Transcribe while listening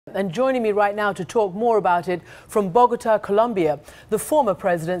And joining me right now to talk more about it from Bogota, Colombia, the former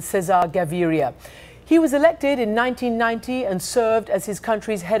president Cesar Gaviria. He was elected in 1990 and served as his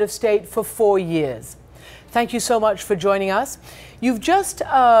country's head of state for 4 years. Thank you so much for joining us. You've just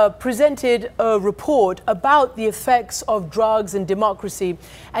presented a report about the effects of drugs and democracy,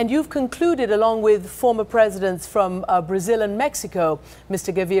 and you've concluded, along with former presidents from Brazil and Mexico,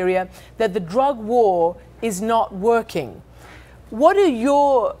 Mr. Gaviria, that the drug war is not working. What is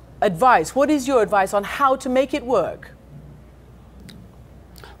your advice on how to make it work?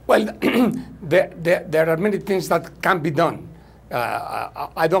 Well, there are many things that can be done.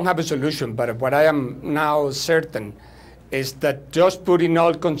 I don't have a solution, but what I am now certain is that just putting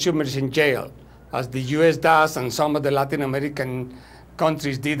all consumers in jail, as the US does and some of the Latin American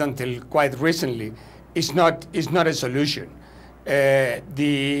countries did until quite recently, is not a solution.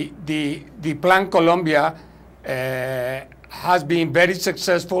 The Plan Colombia has been very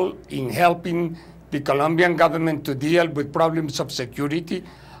successful in helping the Colombian government to deal with problems of security,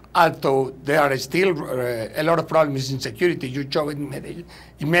 although there are still a lot of problems in security. You show it in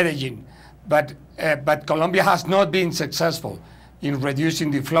Medellin. But Colombia has not been successful in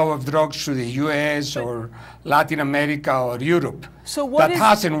reducing the flow of drugs to the US or Latin America or Europe. So what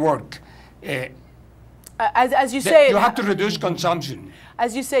hasn't worked. As you say, you have to reduce consumption.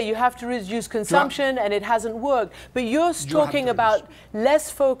 As you say, you have to reduce consumption, and it hasn't worked. But you're talking about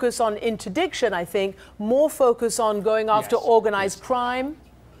less focus on interdiction, I think, more focus on going after organized crime.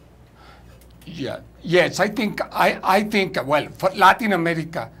 Yeah. Yes, I think, well, for Latin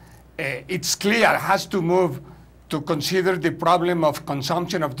America, it's clear, has to move to consider the problem of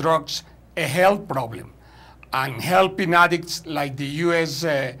consumption of drugs a health problem, and helping addicts like the US,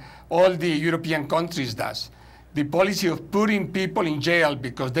 all the European countries does. The policy of putting people in jail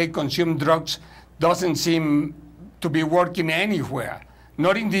because they consume drugs doesn't seem to be working anywhere,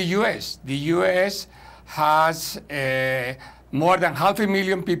 not in the US. The US has more than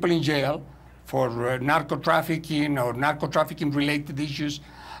 500,000 people in jail for narco-trafficking or narco-trafficking-related issues,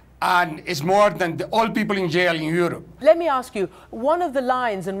 and it's more than all people in jail in Europe. Let me ask you, one of the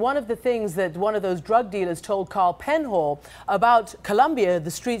lines and one of the things that one of those drug dealers told Carl Penhall about Colombia,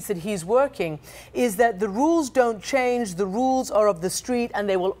 the streets that he's working, is that the rules don't change, the rules are of the street, and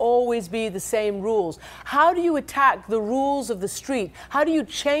they will always be the same rules. How do you attack the rules of the street? How do you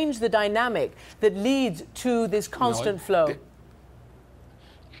change the dynamic that leads to this constant flow?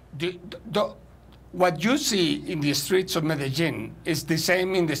 What you see in the streets of Medellin is the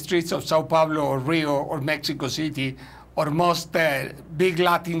same in the streets of Sao Paulo or Rio or Mexico City or most big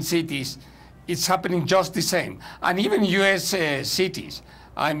Latin cities. It's happening just the same. And even US cities.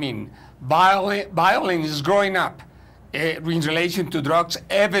 I mean, violence is growing up in relation to drugs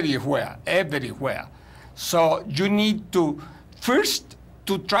everywhere. So you need to first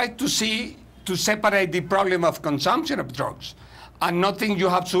to try to separate the problem of consumption of drugs, and not think you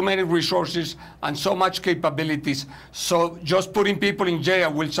have so many resources and so much capabilities, so just putting people in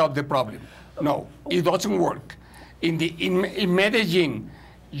jail will solve the problem. No, it doesn't work. In Medellin,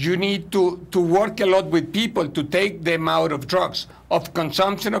 you need to work a lot with people to take them out of drugs, of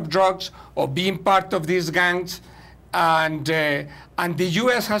consumption of drugs, of being part of these gangs, and the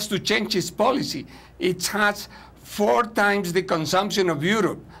US has to change its policy. It has 4 times the consumption of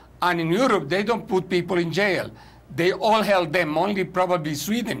Europe, and in Europe, they don't put people in jail. They all held them. Only probably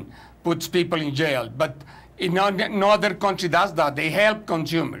Sweden puts people in jail. But no other country does that. They help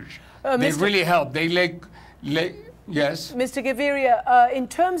consumers. They really help. They yes? Mr. Gaviria, in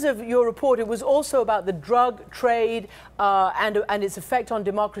terms of your report, it was also about the drug trade and its effect on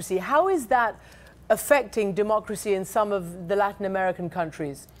democracy. How is that affecting democracy in some of the Latin American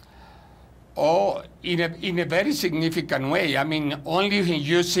countries? Oh, in a very significant way. I mean, only when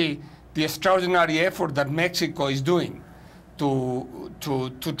you see the extraordinary effort that Mexico is doing to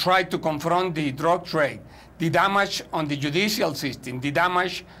try to confront the drug trade, the damage on the judicial system, the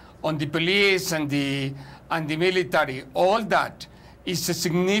damage on the police and the military, all that is a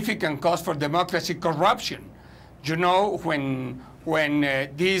significant cause for democracy. Corruption. You know, when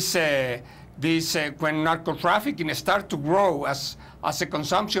narco trafficking starts to grow as a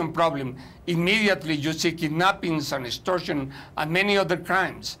consumption problem, immediately you see kidnappings and extortion and many other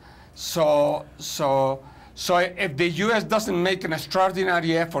crimes. So if the US doesn't make an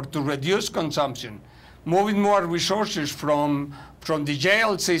extraordinary effort to reduce consumption, moving more resources from the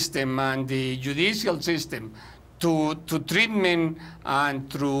jail system and the judicial system to treatment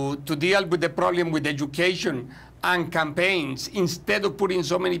and to deal with the problem with education and campaigns, instead of putting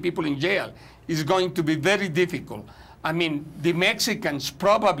so many people in jail, is going to be very difficult. I mean, the Mexicans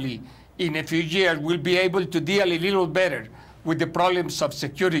probably in a few years will be able to deal a little better with the problems of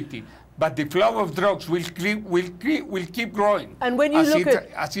security. But the flow of drugs will keep growing. And when you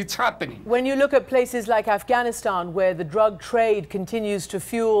as it's happening. When you look at places like Afghanistan, where the drug trade continues to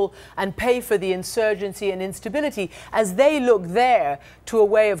fuel and pay for the insurgency and instability, as they look there to a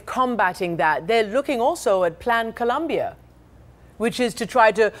way of combating that, they're looking also at Plan Colombia, which is to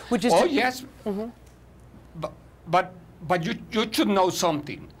try to... Yes. Mm-hmm. But you should know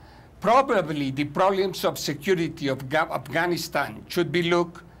something. Probably the problems of security of Afghanistan should be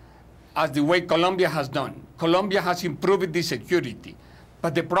looked as the way Colombia has done. Colombia has improved the security,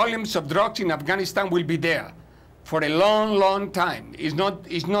 but the problems of drugs in Afghanistan will be there for a long, long time. It's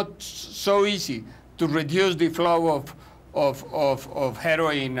not so easy to reduce the flow of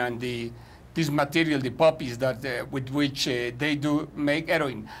heroin and this material, the poppies that with which they do make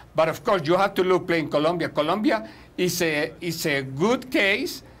heroin. But of course, you have to look in Colombia. Colombia is a good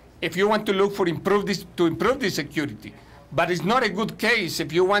case if you want to look for improve the security. But it's not a good case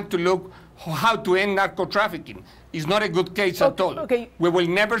if you want to look how to end narco trafficking. It's not a good case at all. Okay. We will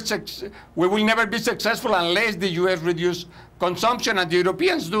never be successful unless the U.S. reduce consumption, and the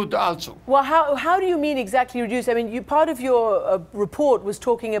Europeans do also. Well, how do you mean exactly reduce? I mean, part of your report was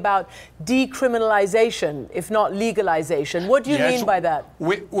talking about decriminalization, if not legalization. What do you mean by that?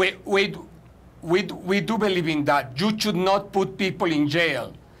 We do believe in that. You should not put people in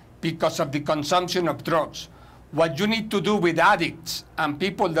jail because of the consumption of drugs. What you need to do with addicts and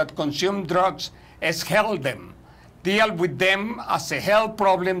people that consume drugs is help them. Deal with them as a health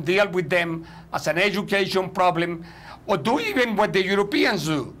problem, deal with them as an education problem, or do even what the Europeans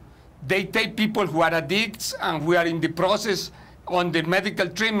do. They take people who are addicts and who are in the process on the medical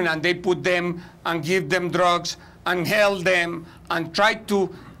treatment, and they put them and give them drugs and help them and try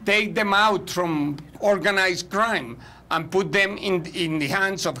to take them out from organized crime and put them in the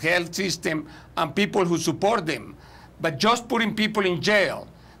hands of health system and people who support them. But just putting people in jail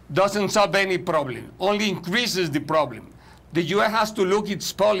doesn't solve any problem, only increases the problem. The U.S. has to look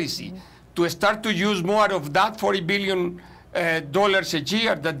its policy to start to use more of that $40 billion a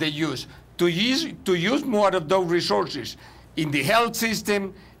year that they use, to use more of those resources in the health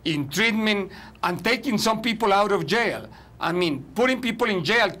system, in treatment, and taking some people out of jail. I mean, putting people in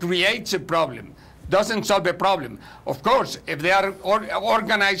jail creates a problem, doesn't solve a problem. Of course, if they are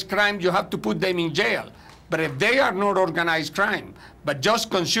organized crime, you have to put them in jail. But if they are not organized crime, but just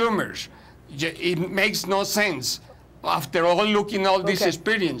consumers, it makes no sense, after all looking all this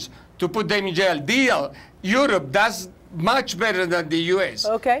experience, to put them in jail. Europe does much better than the U.S.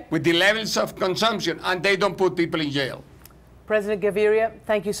 With the levels of consumption, and they don't put people in jail. President Gaviria,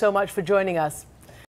 thank you so much for joining us.